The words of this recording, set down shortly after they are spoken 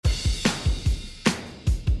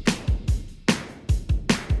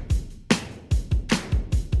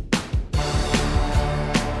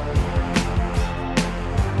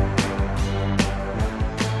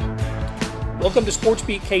Welcome to Sports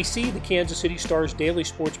Beat KC, the Kansas City Star's daily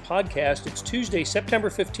sports podcast. It's Tuesday, September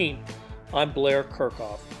 15th. I'm Blair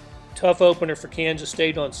Kirchhoff. Tough opener for Kansas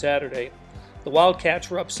State on Saturday. The Wildcats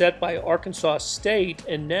were upset by Arkansas State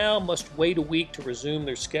and now must wait a week to resume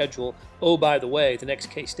their schedule. Oh, by the way, the next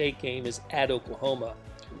K-State game is at Oklahoma.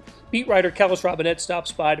 Beat writer Kellis Robinett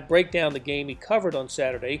stops by to break down the game he covered on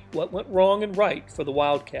Saturday, what went wrong and right for the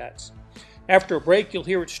Wildcats. After a break, you'll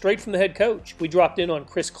hear it straight from the head coach. We dropped in on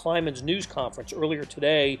Chris Klieman's news conference earlier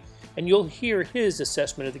today, and you'll hear his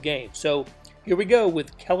assessment of the game. So here we go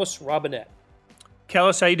with Kellis Robinett.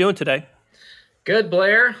 Kellis, how you doing today? Good,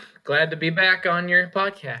 Blair. Glad to be back on your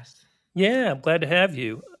podcast. Yeah, I'm glad to have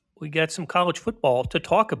you. We got some college football to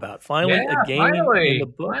talk about. Finally, a game in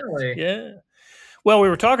the book. Finally. Yeah. Well, we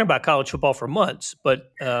were talking about college football for months,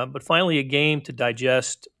 but finally a game to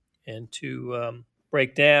digest and to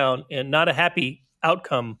break down, and not a happy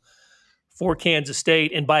outcome for Kansas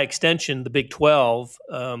State, and by extension, the Big 12.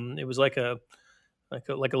 It was like a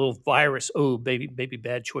little virus. Oh, baby,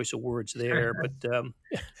 bad choice of words there. But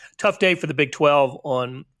tough day for the Big 12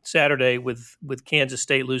 on Saturday with Kansas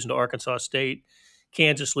State losing to Arkansas State,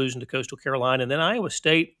 Kansas losing to Coastal Carolina, and then Iowa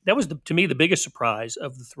State. That was, to me, the biggest surprise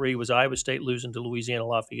of the three was Iowa State losing to Louisiana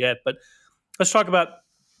Lafayette. But let's talk about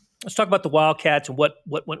the Wildcats and what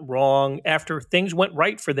went wrong after things went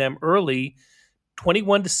right for them early.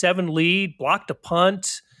 21-7 lead, blocked a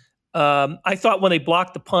punt. I thought when they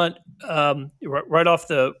blocked the punt right off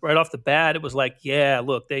the bat, it was like, yeah,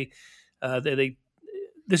 look, they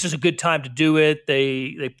this is a good time to do it.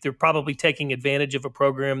 They're probably taking advantage of a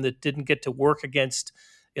program that didn't get to work against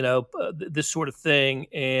this sort of thing.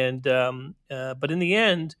 And but in the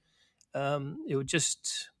end, it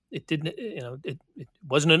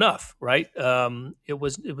wasn't enough, right? It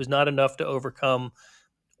was not enough to overcome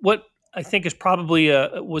what I think is probably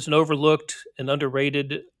was an overlooked and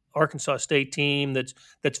underrated Arkansas State team that's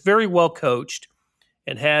very well coached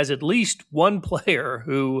and has at least one player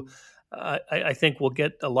who I think will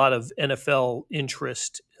get a lot of NFL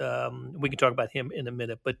interest. We can talk about him in a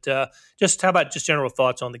minute, but how about general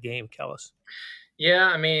thoughts on the game, Kellis? Yeah,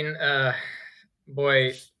 I mean,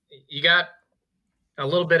 boy, you got a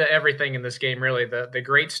little bit of everything in this game, really. The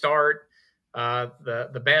great start,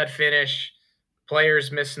 the bad finish,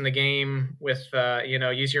 players missing the game with,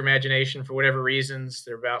 use your imagination for whatever reasons.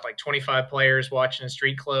 There are about like 25 players watching in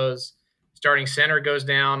street clothes. Starting center goes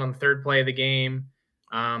down on the third play of the game.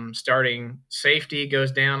 Starting safety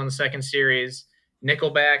goes down on the second series.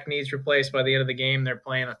 Nickelback needs replaced by the end of the game. They're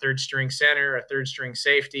playing a third string center, a third string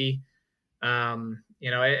safety.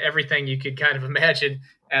 Everything you could kind of imagine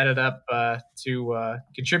added up to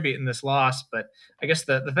contribute in this loss. But I guess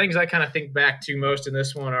the things I kind of think back to most in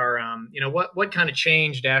this one are, what kind of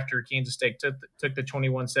changed after Kansas State took the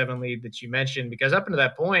 21-7 lead that you mentioned? Because up until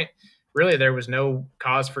that point, really there was no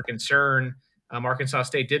cause for concern. Arkansas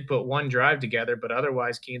State did put one drive together, but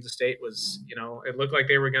otherwise Kansas State was, it looked like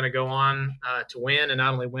they were going to go on to win, and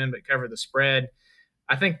not only win, but cover the spread.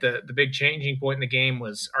 I think the big changing point in the game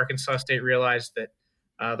was Arkansas State realized that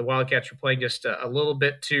the Wildcats were playing just a little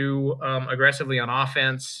bit too aggressively on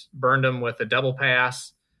offense, burned them with a double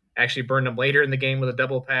pass, actually burned them later in the game with a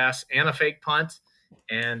double pass and a fake punt.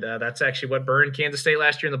 And that's actually what burned Kansas State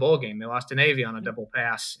last year in the bowl game. They lost to Navy on a double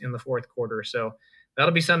pass in the fourth quarter. So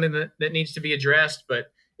that'll be something that needs to be addressed.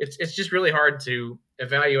 But it's just really hard to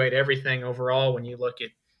evaluate everything overall when you look at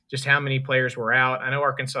just how many players were out. I know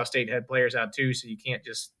Arkansas State had players out too, so you can't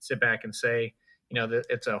just sit back and say, that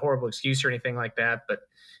it's a horrible excuse or anything like that. But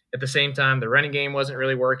at the same time, the running game wasn't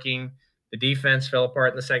really working. The defense fell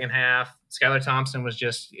apart in the second half. Skylar Thompson was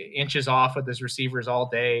just inches off with his receivers all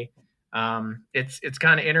day. It's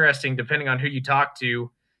kind of interesting, depending on who you talk to.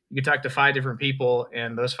 You could talk to 5 different people,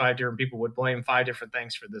 and those 5 different people would blame 5 different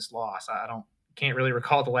things for this loss. Can't really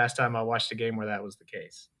recall the last time I watched a game where that was the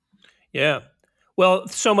case. Yeah. Well,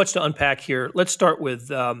 so much to unpack here. Let's start with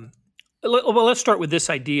this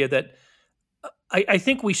idea that I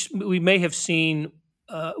think we may have seen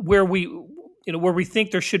where we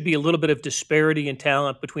think there should be a little bit of disparity in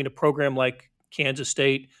talent between a program like Kansas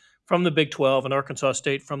State from the Big 12 and Arkansas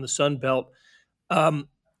State from the Sun Belt. I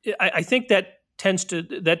think that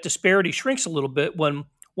disparity shrinks a little bit when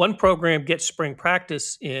one program gets spring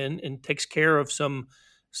practice in and takes care of some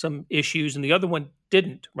issues, and the other one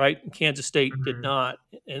didn't. Right? Kansas State did not,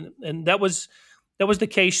 and that was the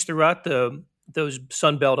case throughout those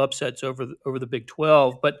Sun Belt upsets over the Big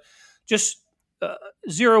 12. But just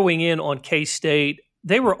zeroing in on K-State,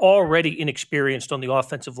 they were already inexperienced on the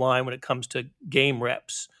offensive line when it comes to game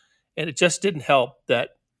reps, and it just didn't help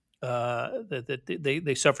that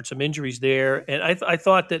they suffered some injuries there. And I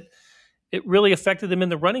thought that it really affected them in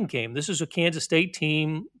the running game. This is a Kansas State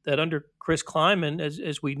team that under Chris Kleiman,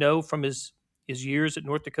 as we know from his years at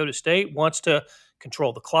North Dakota State, wants to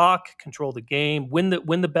control the clock, control the game, win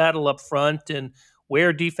the battle up front, and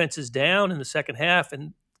wear defenses down in the second half.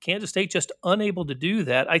 And Kansas State just unable to do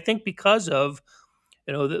that. I think because of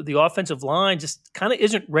the offensive line just kind of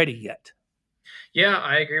isn't ready yet. Yeah,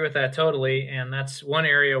 I agree with that totally, and that's one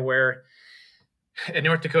area where at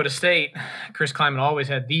North Dakota State, Chris Kleiman always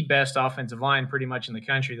had the best offensive line pretty much in the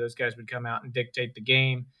country. Those guys would come out and dictate the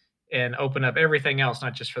game and open up everything else,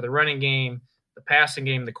 not just for the running game, the passing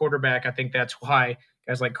game, the quarterback. I think that's why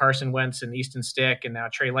guys like Carson Wentz and Easton Stick and now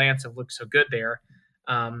Trey Lance have looked so good there.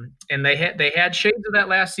 And they had shades of that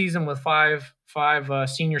last season with five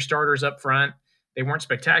senior starters up front. They weren't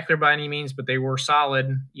spectacular by any means, but they were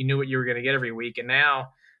solid. You knew what you were going to get every week. And now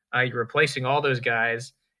you're replacing all those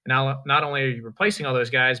guys. And not only are you replacing all those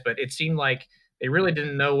guys, but it seemed like they really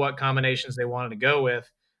didn't know what combinations they wanted to go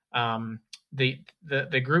with.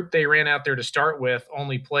 The group they ran out there to start with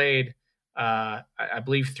only played, I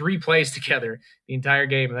believe, 3 plays together the entire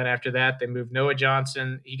game. And then after that, they moved Noah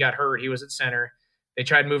Johnson. He got hurt. He was at center. They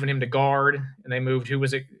tried moving him to guard, and they moved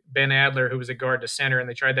Ben Adler, who was a guard, to center, and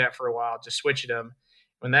they tried that for a while, just switching him.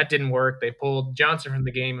 When that didn't work, they pulled Johnson from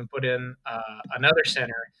the game and put in another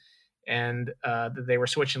center, and they were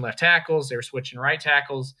switching left tackles. They were switching right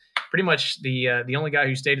tackles. Pretty much the only guy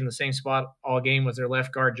who stayed in the same spot all game was their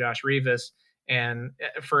left guard, Josh Rivas. And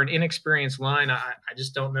for an inexperienced line, I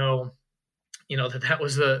just don't know, that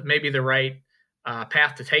was maybe the right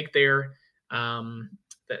path to take there.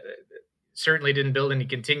 Certainly didn't build any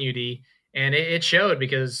continuity, and it showed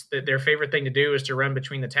because their favorite thing to do is to run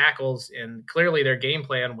between the tackles, and clearly their game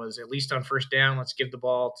plan was, at least on first down, let's give the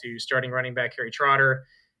ball to starting running back Harry Trotter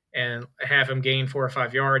and have him gain 4 or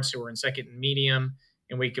 5 yards so we're in second and medium,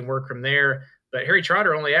 and we can work from there. But Harry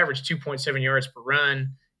Trotter only averaged 2.7 yards per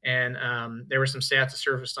run, and there were some stats that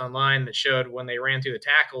surfaced online that showed when they ran through the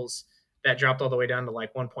tackles, that dropped all the way down to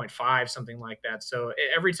like 1.5, something like that. So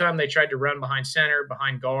every time they tried to run behind center,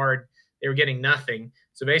 behind guard, they were getting nothing.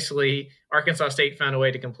 So basically, Arkansas State found a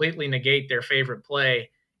way to completely negate their favorite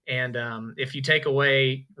play. And if you take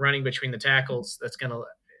away running between the tackles, that's going to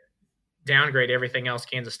downgrade everything else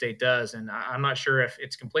Kansas State does. And I'm not sure if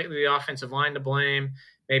it's completely the offensive line to blame.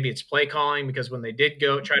 Maybe it's play calling, because when they did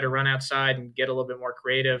go try to run outside and get a little bit more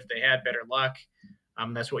creative, they had better luck.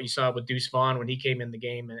 That's what you saw with Deuce Vaughn when he came in the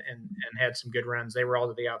game and had some good runs. They were all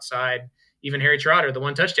to the outside. Even Harry Trotter, the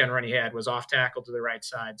 1 touchdown run he had, was off tackle to the right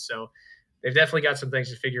side. So they've definitely got some things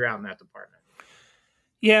to figure out in that department.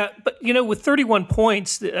 Yeah, but with 31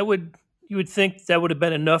 points, you would think that would have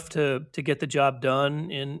been enough to get the job done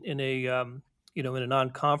in a in a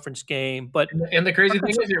non-conference game. But and the crazy thing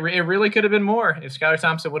is, it really could have been more. If Skylar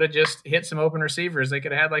Thompson would have just hit some open receivers, they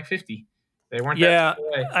could have had like 50. They weren't. Yeah,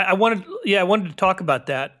 I wanted to talk about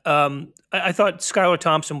that. I thought Skylar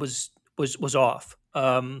Thompson was off.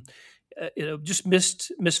 Just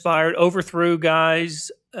misfired, overthrew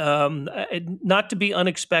guys. Not to be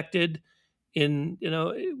unexpected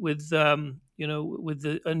with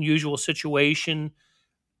the unusual situation,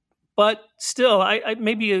 but still, I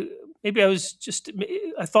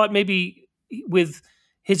thought maybe with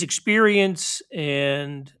his experience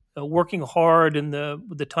and working hard in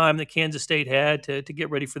the time that Kansas State had to get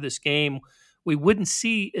ready for this game, we wouldn't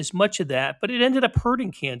see as much of that, but it ended up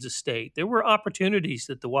hurting Kansas State. There were opportunities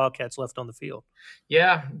that the Wildcats left on the field.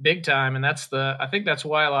 Yeah, big time. And I think that's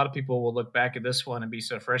why a lot of people will look back at this one and be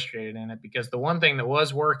so frustrated in it, because the one thing that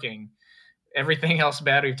was working, everything else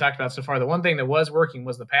bad we've talked about so far, the one thing that was working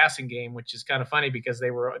was the passing game, which is kind of funny because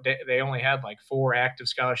they only had like 4 active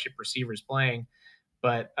scholarship receivers playing.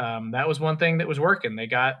 But that was one thing that was working. They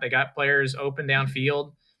got players open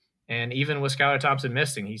downfield. And even with Skylar Thompson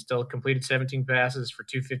missing, he still completed 17 passes for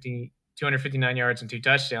 259 yards and 2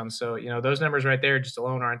 touchdowns. So, those numbers right there just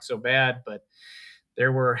alone aren't so bad. But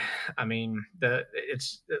there were, the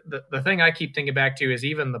thing I keep thinking back to is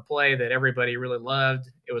even the play that everybody really loved.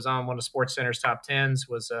 It was on one of SportsCenter's top 10s,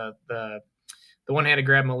 was the one-handed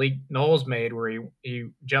grab Malik Knowles made, where he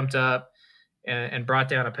jumped up and brought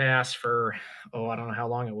down a pass for, I don't know how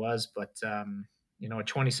long it was, but, a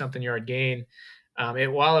 20-something yard gain.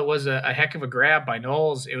 While it was a heck of a grab by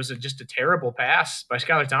Knowles, it was just a terrible pass by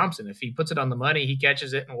Skylar Thompson. If he puts it on the money, he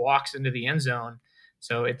catches it and walks into the end zone.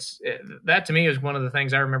 So that to me is one of the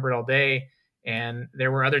things I remembered all day. And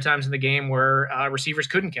there were other times in the game where receivers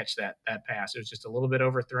couldn't catch that pass. It was just a little bit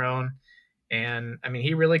overthrown. And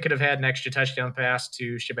he really could have had an extra touchdown pass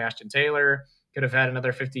to Sebastian Taylor, could have had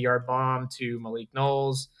another 50-yard bomb to Malik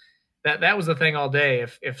Knowles. that was the thing all day.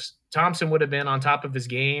 If Thompson would have been on top of his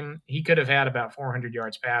game, he could have had about 400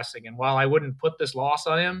 yards passing. And while I wouldn't put this loss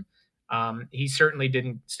on him, he certainly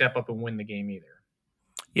didn't step up and win the game either.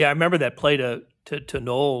 Yeah, I remember that play to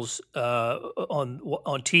Knowles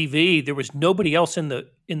on TV. There was nobody else in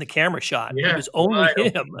the camera shot. Yeah, it was only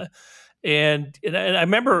him. And I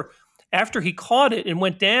remember after he caught it and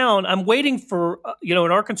went down, I'm waiting for an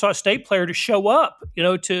Arkansas State player to show up, in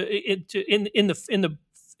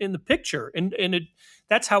the picture, and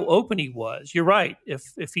that's how open he was. You're right.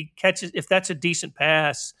 If that's a decent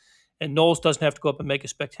pass, and Knowles doesn't have to go up and make a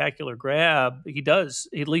spectacular grab, he does.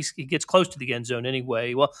 At least he gets close to the end zone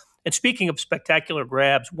anyway. Well, and speaking of spectacular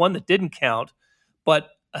grabs, one that didn't count, but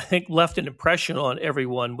I think left an impression on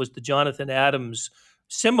everyone was the Jonathan Adams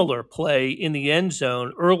similar play in the end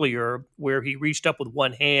zone earlier, where he reached up with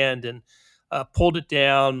one hand and pulled it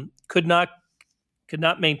down, could not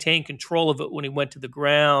maintain control of it when he went to the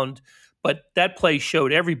ground. But that play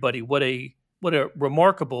showed everybody what a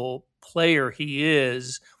remarkable player he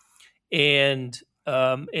is. And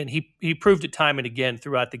he proved it time and again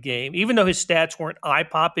throughout the game. Even though his stats weren't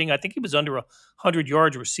eye-popping, I think he was under 100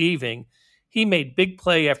 yards receiving. He made big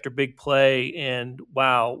play after big play, and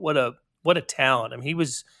wow, what a talent! I mean, I think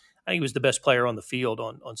he was the best player on the field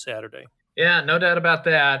on Saturday. Yeah, no doubt about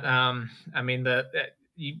that.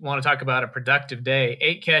 You want to talk about a productive day: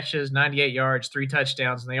 8 catches, 98 yards, 3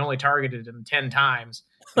 touchdowns, and they only targeted him 10 times.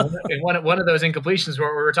 And one of those incompletions where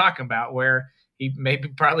we were talking about, where he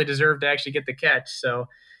probably deserved to actually get the catch. So,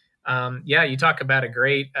 you talk about a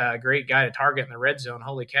great guy to target in the red zone.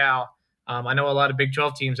 Holy cow. I know a lot of Big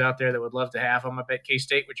 12 teams out there that would love to have him. I bet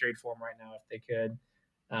K-State would trade for him right now if they could.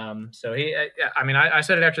 I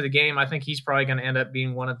said it after the game. I think he's probably going to end up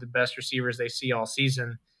being one of the best receivers they see all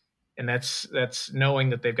season. And that's knowing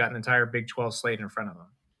that they've got an entire Big 12 slate in front of them.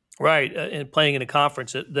 Right. And playing in a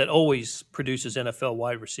conference that always produces NFL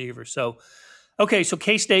wide receivers. So, okay, so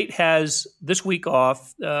K-State has this week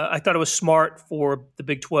off. I thought it was smart for the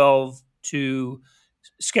Big 12 to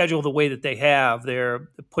schedule the way that they have. They're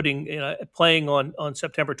playing on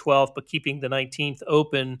September 12th, but keeping the 19th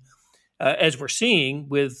open, as we're seeing,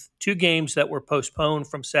 with 2 games that were postponed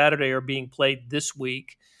from Saturday are being played this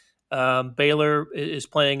week. Baylor is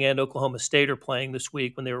playing and Oklahoma State are playing this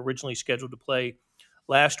week when they were originally scheduled to play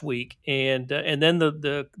last week. And then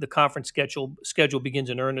the conference schedule begins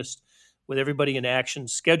in earnest, with everybody in action,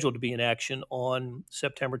 scheduled to be in action on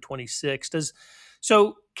September 26th.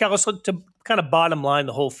 So, Kalas, to kind of bottom line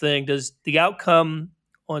the whole thing, does the outcome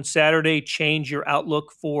on Saturday change your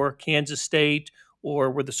outlook for Kansas State,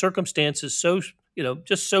 or were the circumstances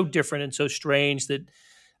just so different and so strange that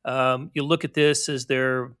you look at this as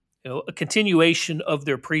their a continuation of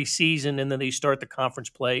their preseason, and then they start the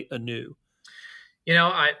conference play anew?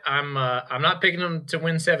 I'm not picking them to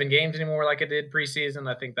win 7 games anymore like I did preseason.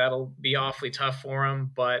 I think that'll be awfully tough for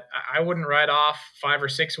them. But I wouldn't write off 5 or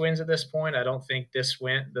 6 wins at this point. I don't think this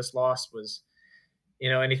loss was,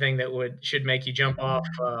 anything that should make you jump off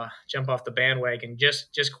the bandwagon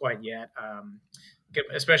just quite yet.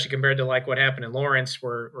 Especially compared to like what happened in Lawrence,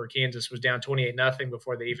 where Kansas was down 28-0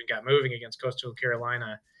 before they even got moving against Coastal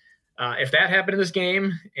Carolina. If that happened in this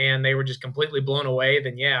game and they were just completely blown away,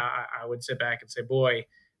 then I would sit back and say, boy,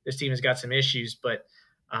 this team has got some issues. But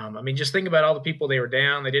just think about all the people they were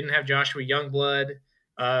down. They didn't have Joshua Youngblood,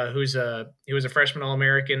 he was a freshman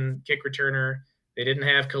All-American kick returner. They didn't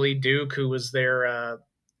have Khalid Duke, who was their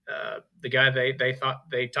the guy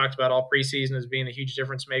they talked about all preseason as being a huge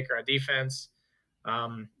difference maker on defense.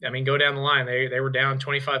 Go down the line. They were down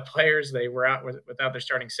 25 players. They were out without their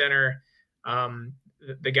starting center.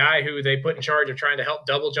 The guy who they put in charge of trying to help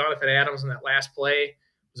double Jonathan Adams in that last play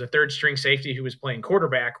was a third-string safety who was playing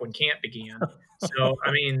quarterback when camp began. So,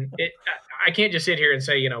 I can't just sit here and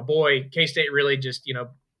say, boy, K-State really just,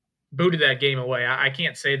 booted that game away. I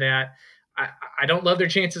can't say that. I don't love their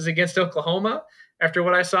chances against Oklahoma after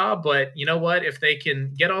what I saw, but you know what? If they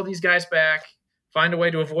can get all these guys back, find a way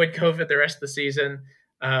to avoid COVID the rest of the season,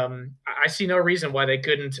 I see no reason why they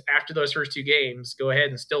couldn't, after those first 2 games, go ahead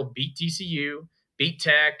and still beat TCU, beat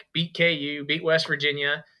Tech, beat KU, beat West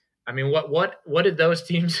Virginia. What did those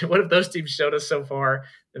teams? What have those teams showed us so far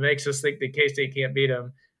that makes us think that K-State can't beat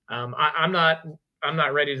them? I'm not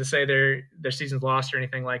ready to say their season's lost or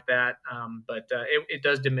anything like that. But it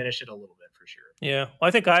does diminish it a little bit for sure. Yeah, well,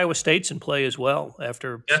 I think Iowa State's in play as well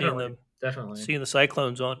after Definitely. seeing the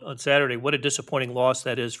Cyclones on Saturday. What a disappointing loss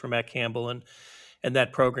that is for Matt Campbell and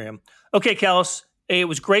that program. Okay, Kalas, it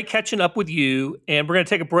was great catching up with you, and we're going to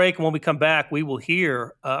take a break, and when we come back, we will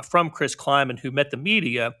hear from Chris Klieman, who met the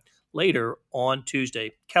media later on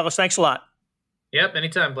Tuesday. Kalas, thanks a lot. Yep,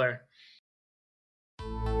 anytime, Blair.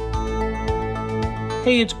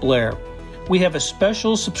 Hey, it's Blair. We have a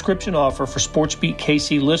special subscription offer for SportsBeat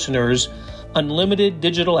KC listeners, unlimited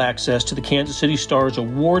digital access to the Kansas City Star's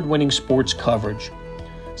award-winning sports coverage.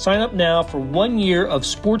 Sign up now for 1 year of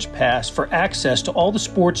Sports Pass for access to all the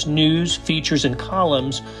sports news, features, and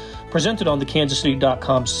columns presented on the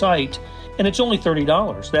kansascity.com site, and it's only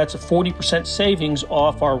 $30. That's a 40% savings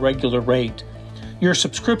off our regular rate. Your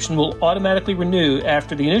subscription will automatically renew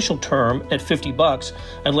after the initial term at $50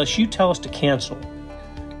 unless you tell us to cancel.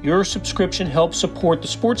 Your subscription helps support the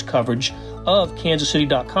sports coverage of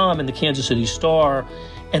kansascity.com and the Kansas City Star,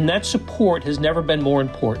 and that support has never been more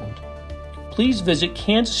important. Please visit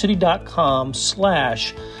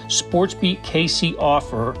kansascity.com/SportsBeatKC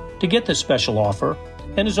offer to get this special offer.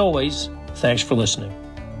 And as always, thanks for listening.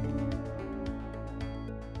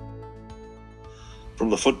 From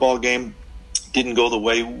the football game, didn't go the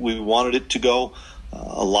way we wanted it to go.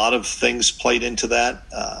 A lot of things played into that.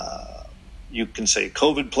 You can say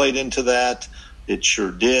COVID played into that. It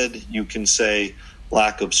sure did. You can say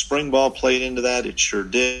lack of spring ball played into that. It sure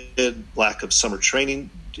did. Lack of summer training.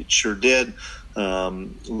 It sure did.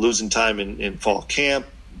 Losing time in fall camp,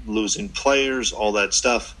 losing players, all that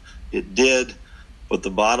stuff. It did. But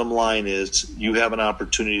the bottom line is you have an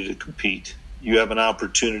opportunity to compete. You have an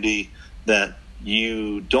opportunity that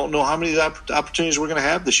you don't know how many opportunities we're going to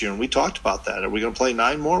have this year. And we talked about that. Are we going to play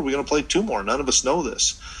 9 more? Are we going to play 2 more? None of us know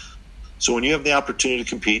this. So when you have the opportunity to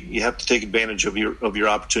compete, you have to take advantage of your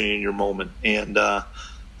opportunity in your moment. And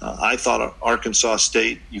I thought Arkansas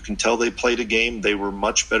State, you can tell they played a game. They were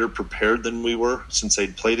much better prepared than we were since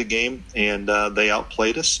they'd played a game, and they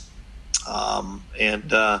outplayed us.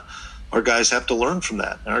 Our guys have to learn from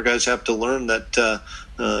that. Our guys have to learn that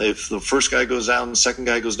if the first guy goes down, the second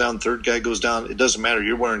guy goes down, third guy goes down, it doesn't matter.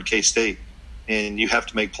 You're wearing K-State, and you have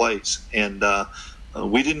to make plays. And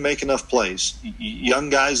we didn't make enough plays. Young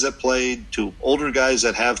guys that played, to older guys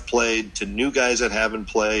that have played, to new guys that haven't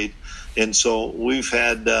played. And so we've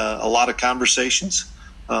had a lot of conversations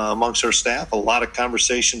amongst our staff, a lot of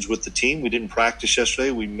conversations with the team. We didn't practice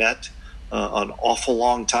yesterday. We met an awful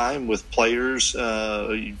long time with players,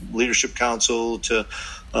 leadership council, to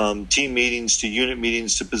team meetings, to unit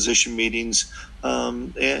meetings, to position meetings,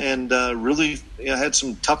 and really had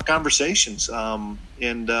some tough conversations.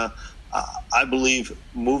 I believe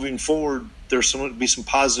moving forward, there's going to be some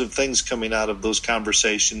positive things coming out of those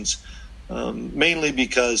conversations, mainly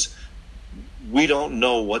because we don't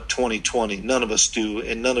know what 2020, none of us do,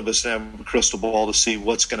 and none of us have a crystal ball to see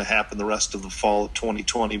what's going to happen the rest of the fall of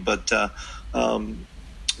 2020. But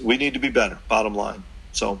we need to be better, bottom line.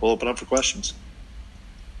 So we'll open up for questions.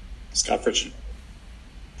 Scott Fritchen.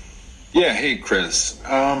 Yeah, hey, Chris.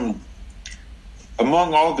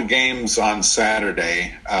 Among all the games on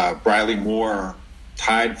Saturday, Briley Moore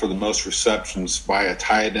tied for the most receptions by a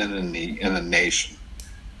tight end in the nation.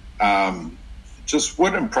 Just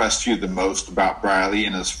what impressed you the most about Briley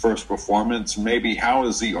in his first performance? And maybe how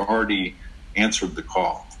has he already answered the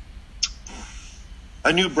call?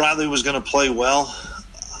 I knew Briley was going to play well.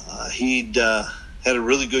 He'd had a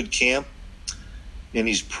really good camp, and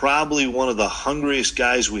he's probably one of the hungriest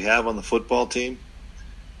guys we have on the football team.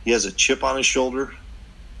 He has a chip on his shoulder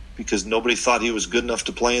because nobody thought he was good enough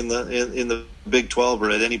to play in the Big 12 or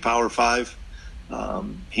at any Power 5.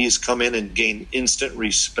 He has come in and gained instant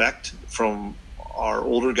respect from our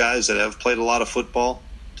older guys that have played a lot of football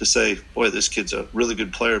to say, boy, this kid's a really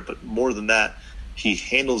good player. But more than that, he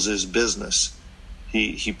handles his business.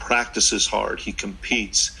 He practices hard. He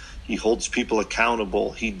competes. He holds people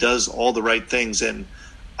accountable. He does all the right things. And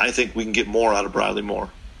I think we can get more out of Briley Moore.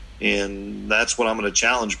 And that's what I'm going to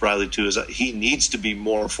challenge Briley to, is that he needs to be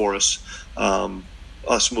more for us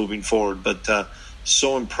moving forward. But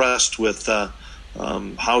so impressed with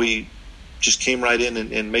how he just came right in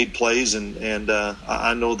and made plays. And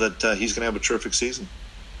I know that he's going to have a terrific season.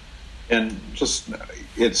 And just,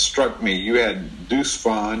 it struck me, you had Deuce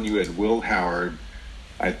Vaughn, you had Will Howard.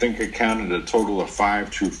 I think it counted a total of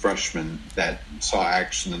 5 true freshmen that saw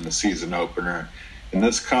action in the season opener. And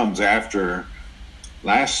this comes after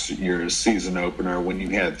last year's season opener when you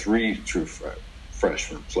had 3 true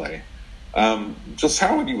freshmen play. Just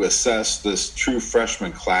how would you assess this true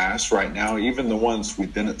freshman class right now, even the ones we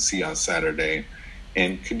didn't see on Saturday?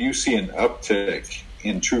 And could you see an uptick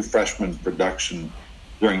in true freshman production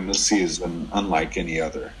during this season, unlike any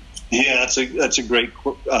other? Yeah, that's a great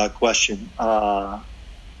question.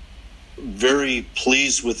 Very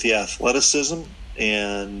pleased with the athleticism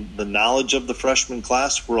and the knowledge of the freshman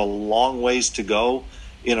class. We're a long ways to go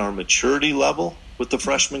in our maturity level with the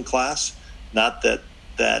freshman class. Not that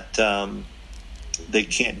they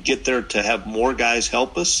can't get there to have more guys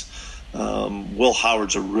help us, Will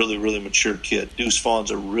Howard's a really, really mature kid. Deuce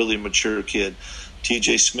Vaughn's a really mature kid.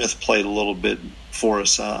 TJ Smith played a little bit for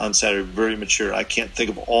us on Saturday, very mature. I can't think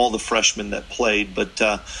of all the freshmen that played, but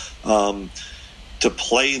to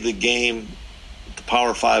play the game at the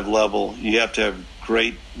Power 5 level, you have to have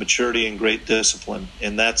great maturity and great discipline,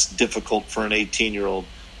 and that's difficult for an 18-year-old.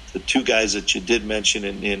 The two guys that you did mention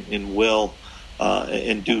in Will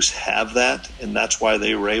and Deuce have that, and that's why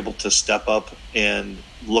they were able to step up and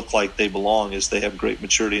look like they belong, is they have great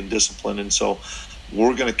maturity and discipline. And so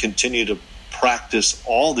we're going to continue to practice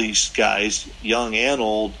all these guys, young and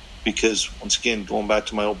old, because once again, going back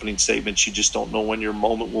to my opening statement, you just don't know when your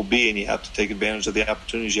moment will be, and you have to take advantage of the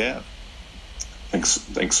opportunities you have.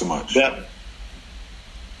 Thanks so much. Yeah.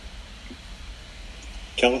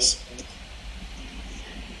 Kellis?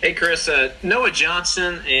 Hey, Chris. Noah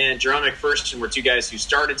Johnson and Jerome McPherson were two guys who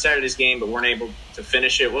started Saturday's game but weren't able to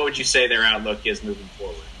finish it. What would you say their outlook is moving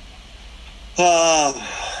forward?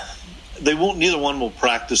 Neither one will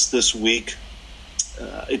practice this week.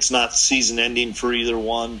 It's not season ending for either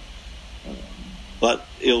one, but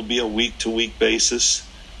it'll be a week-to-week basis.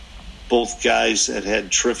 Both guys that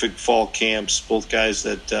had terrific fall camps, both guys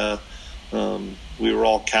that we were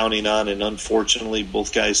all counting on, and unfortunately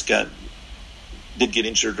both guys did get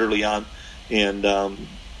injured early on, and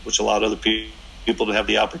which allowed other people to have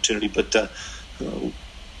the opportunity. But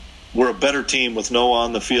we're a better team with Noah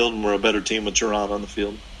on the field, and we're a better team with Jerron on the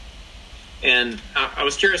field. And I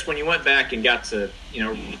was curious, when you went back and got to,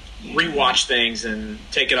 rewatch things and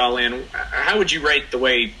take it all in, how would you rate the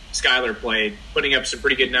way Skylar played, putting up some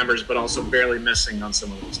pretty good numbers, but also barely missing on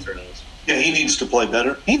some of those throws? Yeah, he needs to play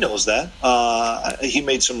better. He knows that. He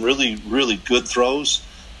made some really, really good throws,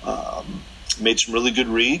 made some really good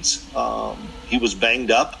reads. He was banged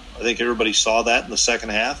up. I think everybody saw that in the second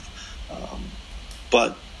half.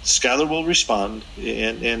 But Skylar will respond,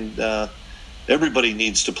 and everybody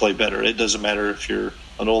needs to play better. It doesn't matter if you're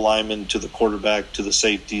an O-lineman to the quarterback to the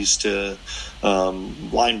safeties to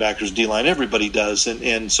linebackers, D-line. Everybody does.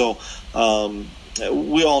 And so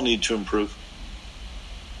we all need to improve.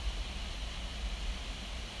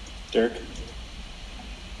 Derek?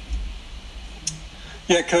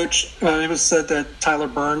 Yeah, Coach, it was said that Tyler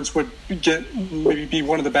Burns would maybe be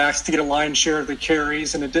one of the backs to get a lion's share of the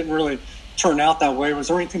carries, and it didn't really turn out that way. Was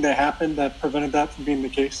there anything that happened that prevented that from being the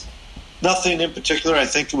case? Nothing in particular. I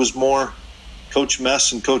think it was more Coach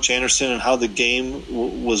Mess and Coach Anderson and how the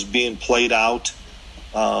game was being played out.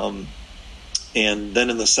 And then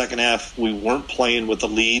in the second half, we weren't playing with a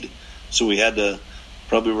lead, so we had to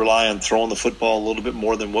probably rely on throwing the football a little bit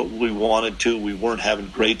more than what we wanted to. We weren't having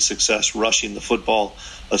great success rushing the football,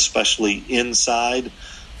 especially inside.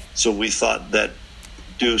 So we thought that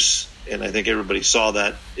Deuce, and I think everybody saw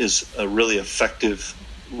that, is a really effective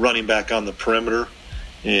running back on the perimeter.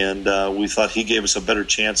 And we thought he gave us a better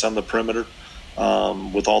chance on the perimeter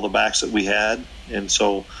with all the backs that we had. And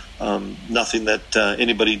so nothing that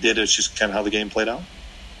anybody did. It's just kind of how the game played out.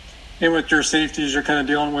 And with your safeties, you're kind of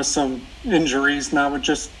dealing with some injuries, not with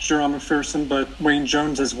just Jerome McPherson, but Wayne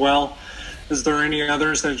Jones as well. Is there any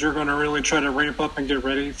others that you're going to really try to ramp up and get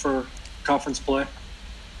ready for conference play?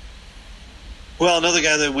 Well, another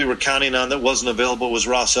guy that we were counting on that wasn't available was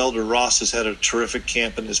Ross Elder. Ross has had a terrific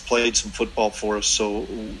camp and has played some football for us, so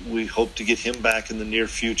we hope to get him back in the near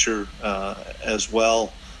future as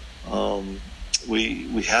well.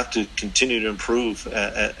 We have to continue to improve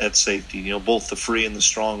at safety, both the free and the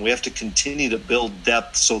strong. We have to continue to build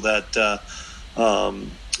depth so that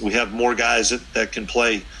we have more guys that can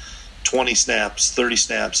play 20 snaps, 30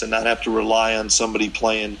 snaps, and not have to rely on somebody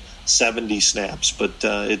playing 70 snaps. But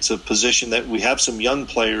it's a position that we have some young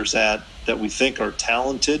players at that we think are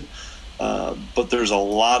talented, but there's a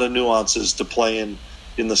lot of nuances to playing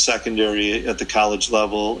in the secondary at the college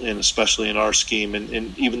level, and especially in our scheme.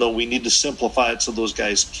 And even though we need to simplify it so those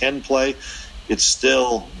guys can play, it's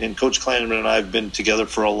still, and Coach Kleinman and I have been together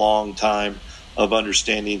for a long time, of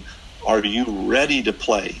understanding, are you ready to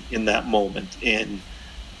play in that moment? And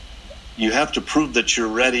you have to prove that you're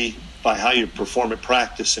ready by how you perform at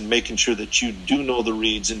practice and making sure that you do know the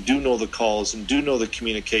reads and do know the calls and do know the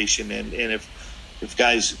communication. And if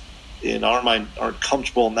guys in our mind aren't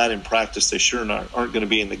comfortable in that in practice, they sure aren't going to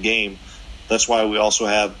be in the game. That's why we also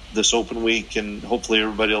have this open week, and hopefully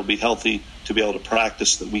everybody will be healthy to be able to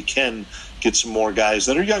practice, that we can get some more guys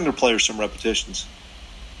that are younger players some repetitions.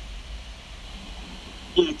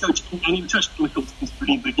 Yeah, Coach, I know you touched on a couple things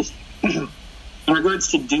pretty, but just in regards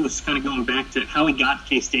to Deuce, kind of going back to how he got to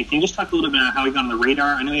K-State, can you just talk a little bit about how he got on the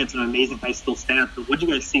radar? I know he had some amazing high school stats, but what did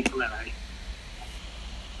you guys see from that eye?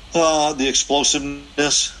 The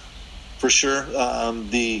explosiveness, for sure.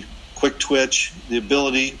 The quick twitch, the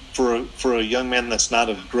ability for a young man that's not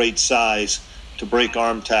of great size to break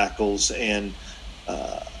arm tackles, and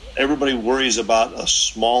everybody worries about a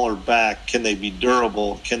smaller back. Can they be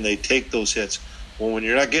durable? Can they take those hits? Well, when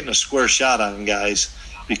you're not getting a square shot on guys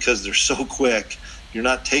because they're so quick, you're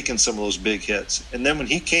not taking some of those big hits. And then when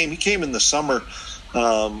he came in the summer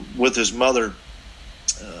with his mother,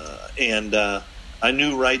 and I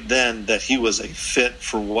knew right then that he was a fit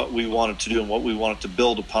for what we wanted to do and what we wanted to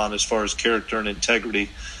build upon as far as character and integrity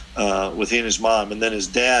with he and his mom. And then his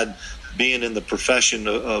dad, being in the profession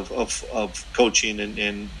of coaching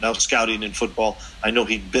and now scouting in football, I know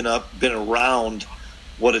he'd been around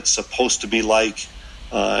what it's supposed to be like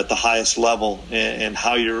at the highest level, and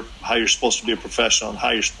how you're supposed to be a professional, and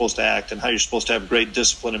how you're supposed to act, and how you're supposed to have great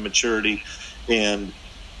discipline and maturity. And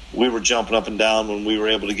we were jumping up and down when we were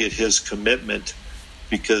able to get his commitment,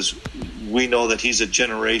 because we know that he's a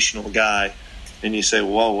generational guy. And you say,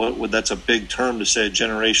 well, that's a big term to say, a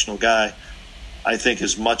generational guy. I think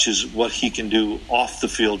as much as what he can do off the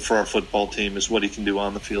field for our football team is what he can do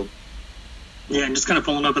on the field. Yeah, and just kind of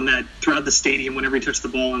following up on that, throughout the stadium, whenever he touched the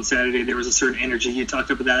ball on Saturday, there was a certain energy. You talked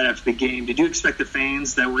about that after the game. Did you expect the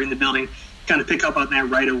fans that were in the building kind of pick up on that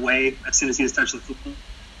right away as soon as he was touching the football?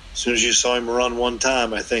 As soon as you saw him run one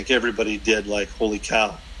time, I think everybody did, like, holy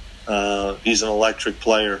cow. He's an electric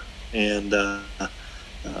player. And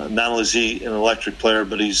not only is he an electric player,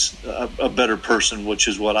 but he's a better person, which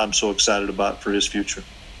is what I'm so excited about for his future.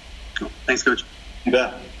 Cool. Thanks, Coach. You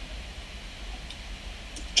bet.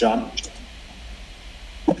 John?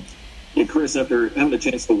 Yeah, Chris, after having a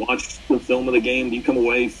chance to watch the film of the game, do you come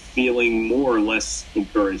away feeling more or less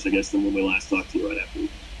encouraged, I guess, than when we last talked to you right after?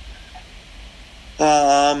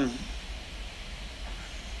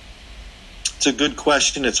 It's a good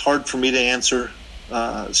question. It's hard for me to answer.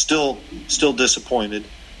 Still disappointed,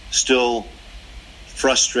 still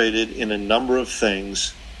frustrated in a number of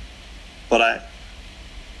things, but I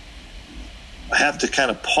have to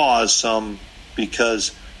kind of pause some,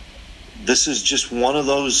 because this is just one of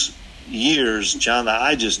those years, John, that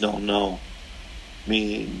I just don't know. I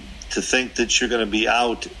mean, to think that you're going to be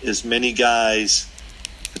out as many guys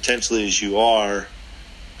potentially as you are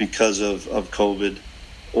because of COVID,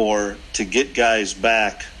 or to get guys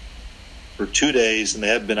back for 2 days and they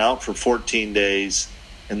have been out for 14 days,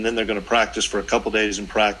 and then they're going to practice for a couple days in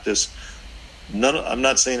practice. I'm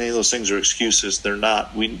not saying any of those things are excuses. They're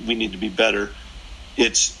not. We need to be better.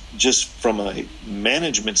 It's just from a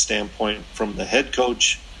management standpoint, from the head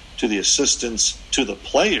coach to the assistants to the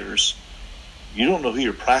players, you don't know who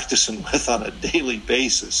you're practicing with on a daily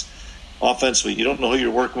basis. Offensively, you don't know who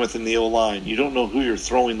you're working with in the O-line. You don't know who you're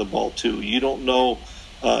throwing the ball to. You don't know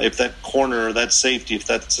if that corner or that safety, if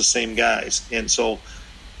that's the same guys. And so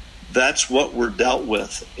that's what we're dealt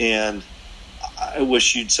with. And I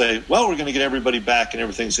wish you'd say, well, we're going to get everybody back and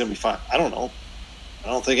everything's going to be fine. I don't know. I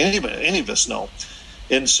don't think any of us know.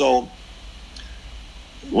 And so,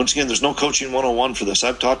 once again, there's no coaching 101 for this.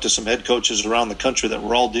 I've talked to some head coaches around the country that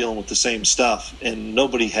we're all dealing with the same stuff, and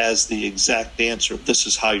nobody has the exact answer. This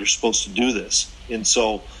is how you're supposed to do this. And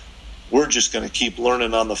so we're just going to keep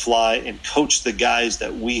learning on the fly and coach the guys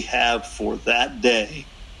that we have for that day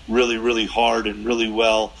really, really hard and really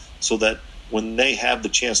well, so that when they have the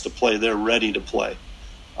chance to play, they're ready to play.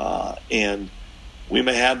 And we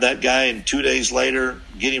may have that guy, and 2 days later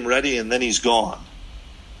get him ready, and then he's gone.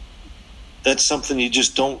 That's something you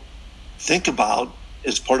just don't think about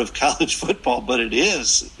as part of college football, but it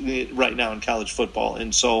is right now in college football.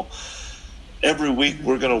 And so every week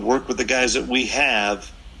we're going to work with the guys that we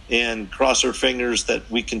have and cross our fingers that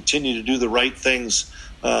we continue to do the right things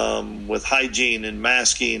with hygiene and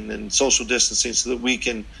masking and social distancing, so that we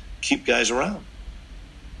can keep guys around.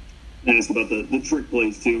 I asked about the trick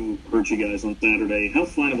plays too hurt you guys on Saturday. How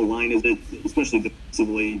fine of a line is it, especially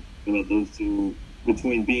defensively, about those two,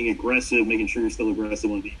 between being aggressive, making sure you're still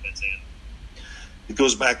aggressive on defense, and it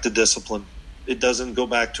goes back to discipline. It doesn't go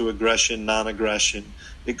back to aggression, non-aggression.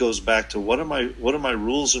 It goes back to what are my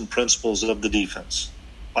rules and principles of the defense.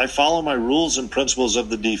 If I follow my rules and principles of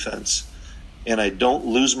the defense and I don't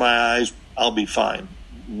lose my eyes, I'll be fine.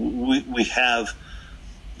 We have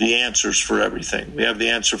the answers for everything. We have the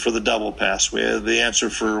answer for the double pass. We have the answer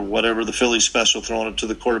for whatever the Philly special, throwing it to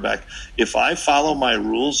the quarterback. If I follow my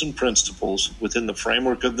rules and principles within the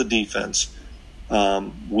framework of the defense,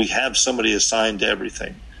 we have somebody assigned to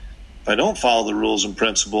everything. If I don't follow the rules and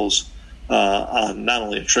principles on not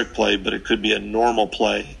only a trick play, but it could be a normal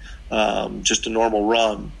play, just a normal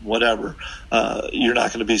run, whatever, you're not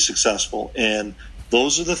going to be successful. And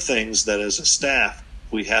those are the things that as a staff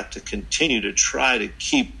we have to continue to try to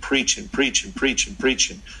keep preaching,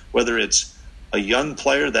 whether it's a young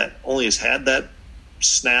player that only has had that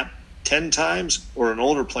snap 10 times or an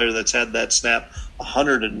older player that's had that snap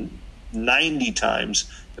 190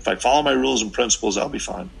 times. If I follow my rules and principles, I'll be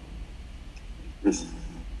fine.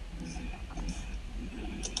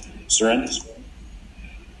 Soren?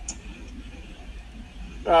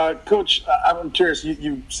 Coach, I'm curious.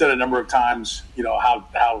 You said a number of times,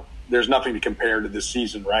 how there's nothing to compare to this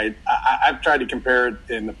season, right? I've tried to compare it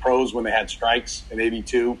in the pros when they had strikes in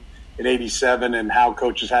 82, in 87, and how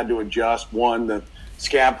coaches had to adjust. One, the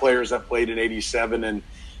scab players that played in 87, and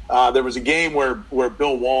there was a game where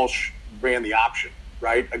Bill Walsh ran the option,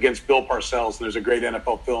 right, against Bill Parcells. And there's a great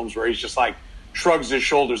NFL films where he's just like shrugs his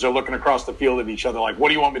shoulders. They're looking across the field at each other like, what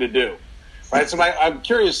do you want me to do? Right. So I'm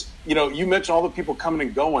curious, you mentioned all the people coming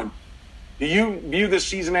and going. Do you view this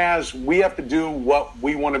season as we have to do what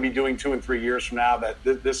we want to be doing 2 and 3 years from now, that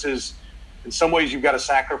this is, in some ways, you've got to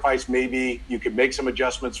sacrifice? Maybe you could make some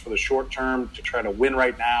adjustments for the short term to try to win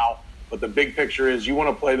right now. But the big picture is you want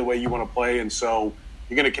to play the way you want to play. And so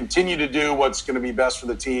you're going to continue to do what's going to be best for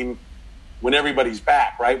the team when everybody's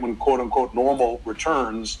back, right? When quote unquote normal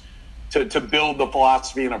returns, to build the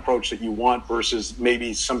philosophy and approach that you want versus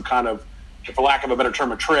maybe some kind of, for lack of a better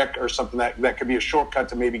term, a trick or something that could be a shortcut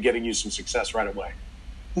to maybe getting you some success right away.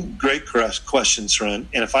 Great question, Soren.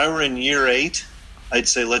 And if I were in year 8, I'd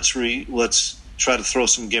say let's try to throw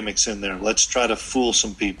some gimmicks in there. Let's try to fool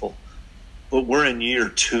some people. But we're in year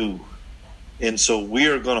 2. And so we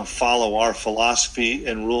are going to follow our philosophy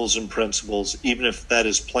and rules and principles, even if that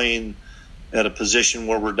is playing at a position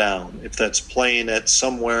where we're down, if that's playing at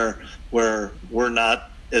somewhere where we're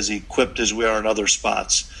not as equipped as we are in other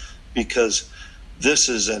spots, because this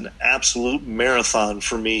is an absolute marathon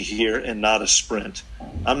for me here and not a sprint.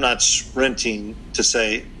 I'm not sprinting to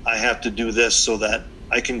say I have to do this so that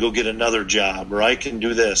I can go get another job, or I can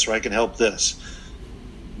do this, or I can help this.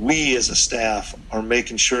 We as a staff are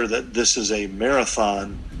making sure that this is a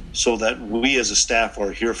marathon so that we as a staff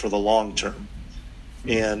are here for the long term.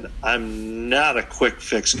 And I'm not a quick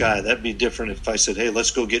fix guy. That'd be different if I said, hey, let's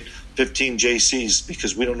go get 15 JCs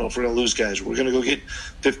because we don't know if we're going to lose guys. We're going to go get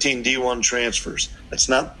 15 D1 transfers. That's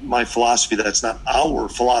not my philosophy. That's not our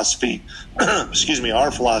philosophy.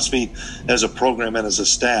 Our philosophy as a program and as a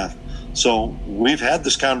staff. So we've had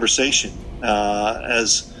this conversation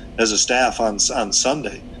as a staff on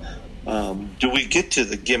Sunday. Do we get to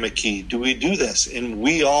the gimmicky? Do we do this? And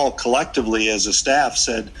we all collectively as a staff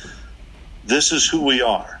said, this is who we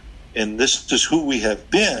are, and this is who we have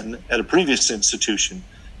been at a previous institution,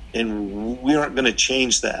 and we aren't going to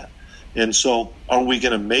change that. And so are we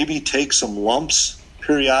going to maybe take some lumps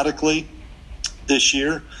periodically this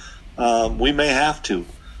year? We may have to,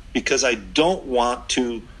 because I don't want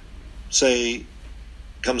to say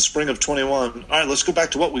come spring of 21, all right, let's go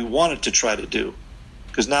back to what we wanted to try to do,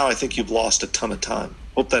 because now I think you've lost a ton of time.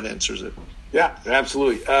 Hope that answers it. Yeah,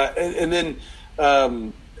 absolutely. And then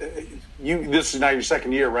this is now your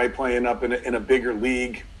second year, right, playing up in a bigger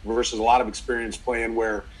league versus a lot of experience playing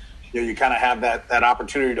where you kind of have that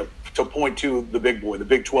opportunity to point to the big boy, the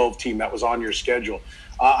Big 12 team that was on your schedule.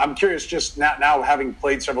 I'm curious, just now having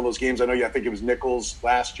played several of those games, I know I think it was Nichols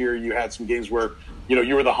last year. You had some games where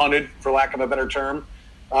you were the hunted, for lack of a better term.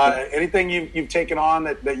 Anything you've taken on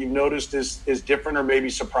that you've noticed is different or maybe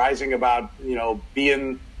surprising about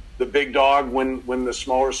being the big dog when the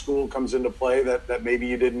smaller school comes into play that maybe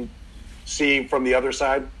you didn't see from the other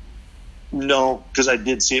side? No, because I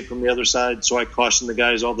did see it from the other side, so I caution the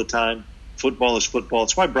guys all the time. Football is football.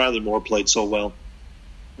 It's why Bradley Moore played so well.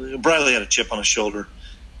 Bradley had a chip on his shoulder.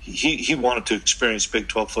 He wanted to experience Big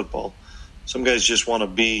 12 football. Some guys just want to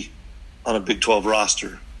be on a Big 12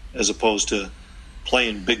 roster as opposed to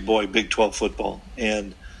playing big boy Big 12 football.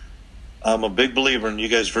 And I'm a big believer, and you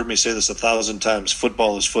guys have heard me say this 1,000 times,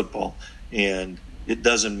 football is football. And it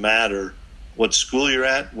doesn't matter what school you're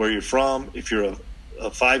at, where you're from. If you're a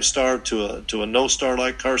 5-star to a no-star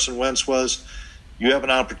like Carson Wentz was, you have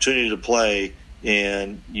an opportunity to play,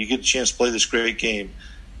 and you get a chance to play this great game.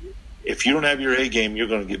 If you don't have your A game, you're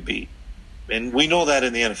going to get beat. And we know that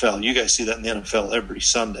in the NFL. You guys see that in the NFL every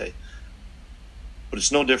Sunday. But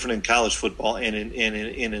it's no different in college football. And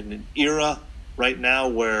in an era right now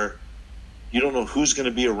where you don't know who's going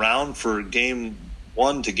to be around for game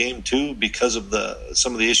 1 to game 2 because of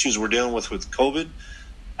some of the issues we're dealing with COVID,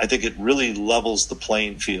 I think it really levels the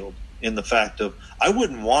playing field in the fact of I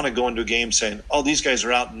wouldn't want to go into a game saying, oh, these guys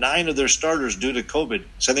are out 9 of their starters due to COVID.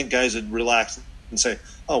 So I think guys would relax and say,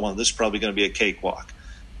 oh, well, this is probably going to be a cakewalk.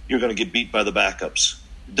 You're going to get beat by the backups.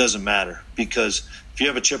 It doesn't matter, because if you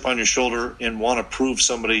have a chip on your shoulder and want to prove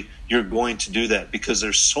somebody, you're going to do that because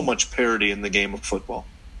there's so much parity in the game of football.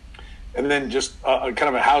 And then just a kind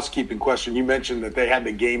of a housekeeping question. You mentioned that they had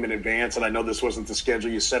the game in advance, and I know this wasn't the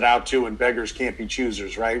schedule you set out to, and beggars can't be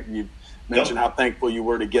choosers, right? You mentioned how thankful you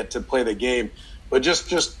were to get to play the game. But just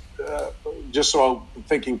so I'm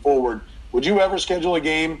thinking forward, would you ever schedule a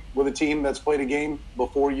game with a team that's played a game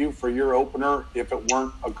before you for your opener if it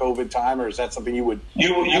weren't a COVID time, or is that something you would?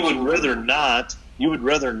 You would rather not. You would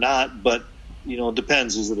rather not, but it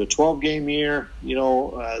depends. Is it a 12-game year?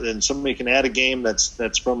 Then somebody can add a game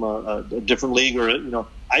that's from a different league, or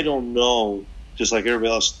I don't know. Just like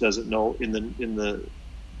everybody else doesn't know in the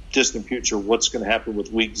distant future what's going to happen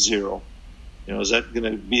with week 0. Is that going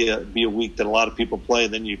to be a week that a lot of people play?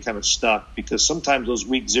 Then you're kind of stuck, because sometimes those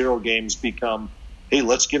week 0 games become, hey,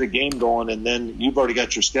 let's get a game going, and then you've already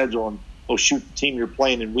got your schedule, and the team you're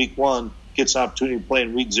playing in week 1 gets an opportunity to play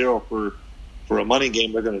in week 0 for a money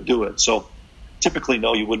game. They're going to do it. So typically,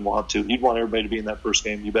 no, you wouldn't want to. You'd want everybody to be in that first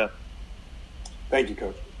game. You bet. Thank you,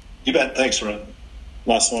 Coach. You bet. Thanks, Ron.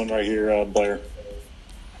 Last one right here, Blair.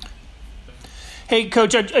 Hey,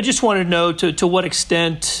 Coach, I just wanted to know to what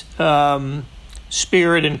extent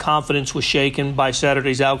spirit and confidence was shaken by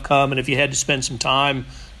Saturday's outcome, and if you had to spend some time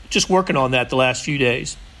just working on that the last few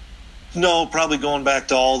days. No, probably going back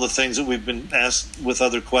to all the things that we've been asked with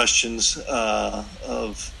other questions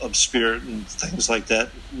of spirit and things like that.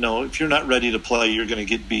 No, if you're not ready to play, you're going to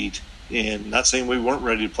get beat. And not saying we weren't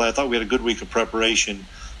ready to play. I thought we had a good week of preparation.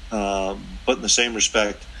 But in the same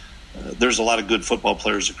respect, there's a lot of good football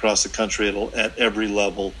players across the country at every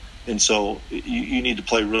level. And so you need to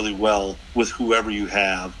play really well with whoever you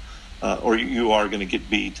have, or you are going to get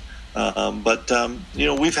beat. But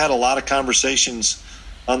we've had a lot of conversations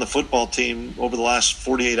on the football team over the last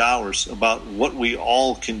 48 hours about what we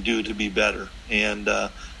all can do to be better. And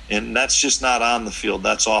that's just not on the field.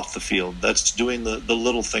 That's off the field. That's doing the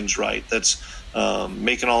little things right. That's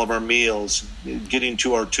making all of our meals, getting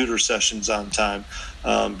to our tutor sessions on time,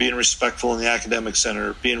 being respectful in the academic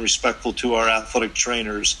center, being respectful to our athletic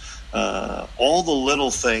trainers. All the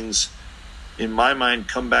little things, in my mind,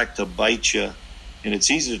 come back to bite you. And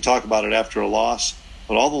it's easy to talk about it after a loss,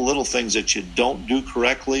 but all the little things that you don't do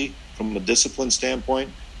correctly from a discipline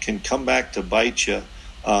standpoint can come back to bite you.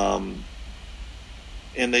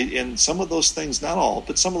 And some of those things, not all,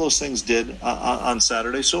 but some of those things did on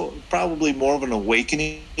Saturday. So probably more of an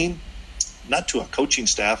awakening, not to a coaching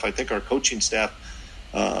staff. I think our coaching staff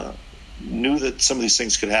knew that some of these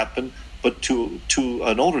things could happen, but to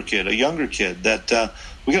an older kid, a younger kid, that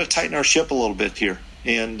we got to tighten our ship a little bit here.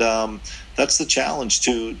 And that's the challenge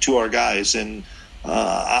to our guys. And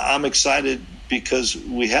I'm excited because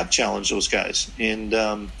we have challenged those guys. And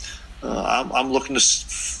I'm looking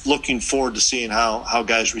forward to seeing how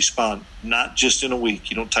guys respond, not just in a week.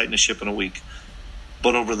 You don't tighten the ship in a week,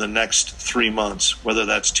 but over the next 3 months, whether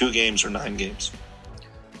that's 2 games or 9 games.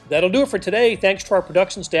 That'll do it for today. Thanks to our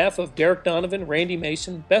production staff of Derek Donovan, Randy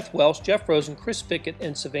Mason, Beth Welsh, Jeff Rosen, Chris Fickett,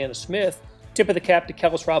 and Savannah Smith. Tip of the cap to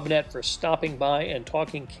Kellis Robinette for stopping by and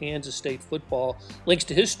talking Kansas State football. Links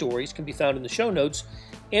to his stories can be found in the show notes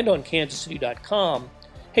and on kansascity.com.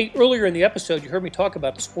 Hey, earlier in the episode, you heard me talk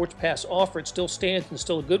about the Sports Pass offer. It still stands and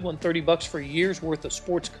still a good one, $30 for a year's worth of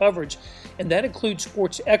sports coverage, and that includes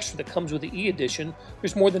Sports Extra that comes with the e-edition.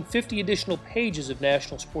 There's more than 50 additional pages of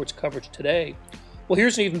national sports coverage today. Well,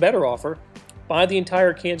 here's an even better offer. Buy the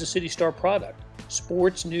entire Kansas City Star product.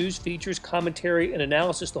 Sports, news, features, commentary, and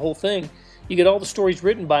analysis, the whole thing. You get all the stories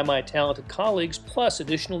written by my talented colleagues, plus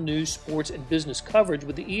additional news, sports, and business coverage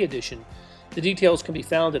with the e-edition. The details can be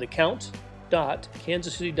found at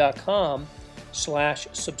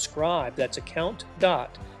account.kansascity.com/subscribe. That's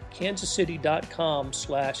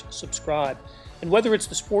account.kansascity.com/subscribe. And whether it's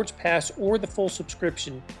the Sports Pass or the full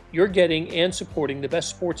subscription, you're getting and supporting the best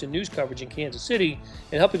sports and news coverage in Kansas City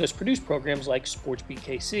and helping us produce programs like Sports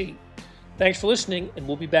BKC. Thanks for listening, and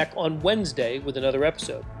we'll be back on Wednesday with another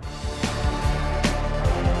episode.